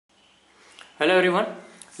Hello everyone,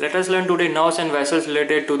 let us learn today nerves and vessels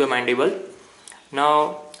related to the mandible.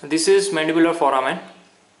 Now this is mandibular foramen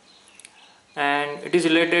and it is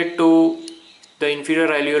related to the inferior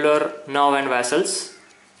alveolar nerve and vessels,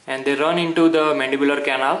 and they run into the mandibular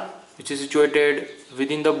canal which is situated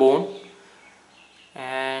within the bone,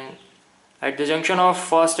 and at the junction of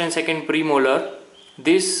first and second premolar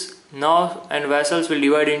this nerve and vessels will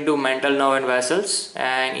divide into mental nerve and vessels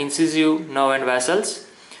and incisive nerve and vessels.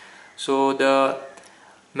 So the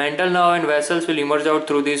mental nerve and vessels will emerge out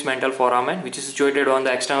through this mental foramen which is situated on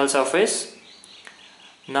the external surface.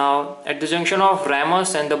 Now at the junction of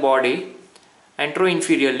ramus and the body,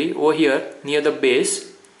 anteroinferiorly over here near the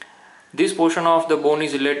base, this portion of the bone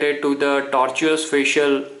is related to the tortuous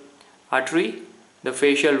facial artery, the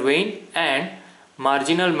facial vein and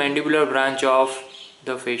marginal mandibular branch of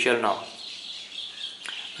the facial nerve.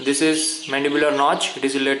 This is mandibular notch, it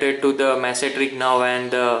is related to the masseteric nerve and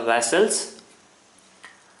the vessels.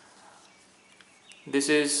 This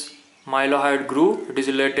is mylohyoid groove, it is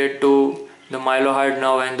related to the mylohyoid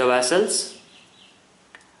nerve and the vessels.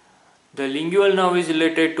 The lingual nerve is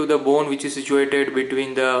related to the bone which is situated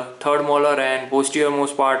between the third molar and posterior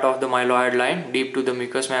most part of the mylohyoid line deep to the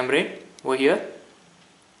mucous membrane over here.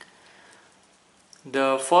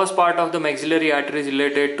 The first part of the maxillary artery is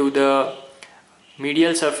related to the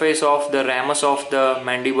medial surface of the ramus of the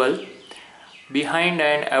mandible behind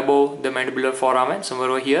and above the mandibular foramen somewhere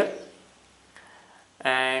over here.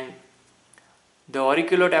 And the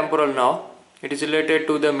auriculotemporal nerve, it is related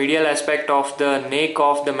to the medial aspect of the neck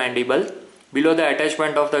of the mandible below the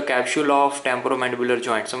attachment of the capsule of temporomandibular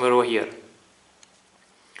joint somewhere over here.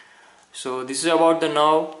 So this is about the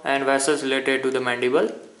nerve and vessels related to the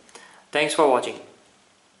mandible. Thanks for watching.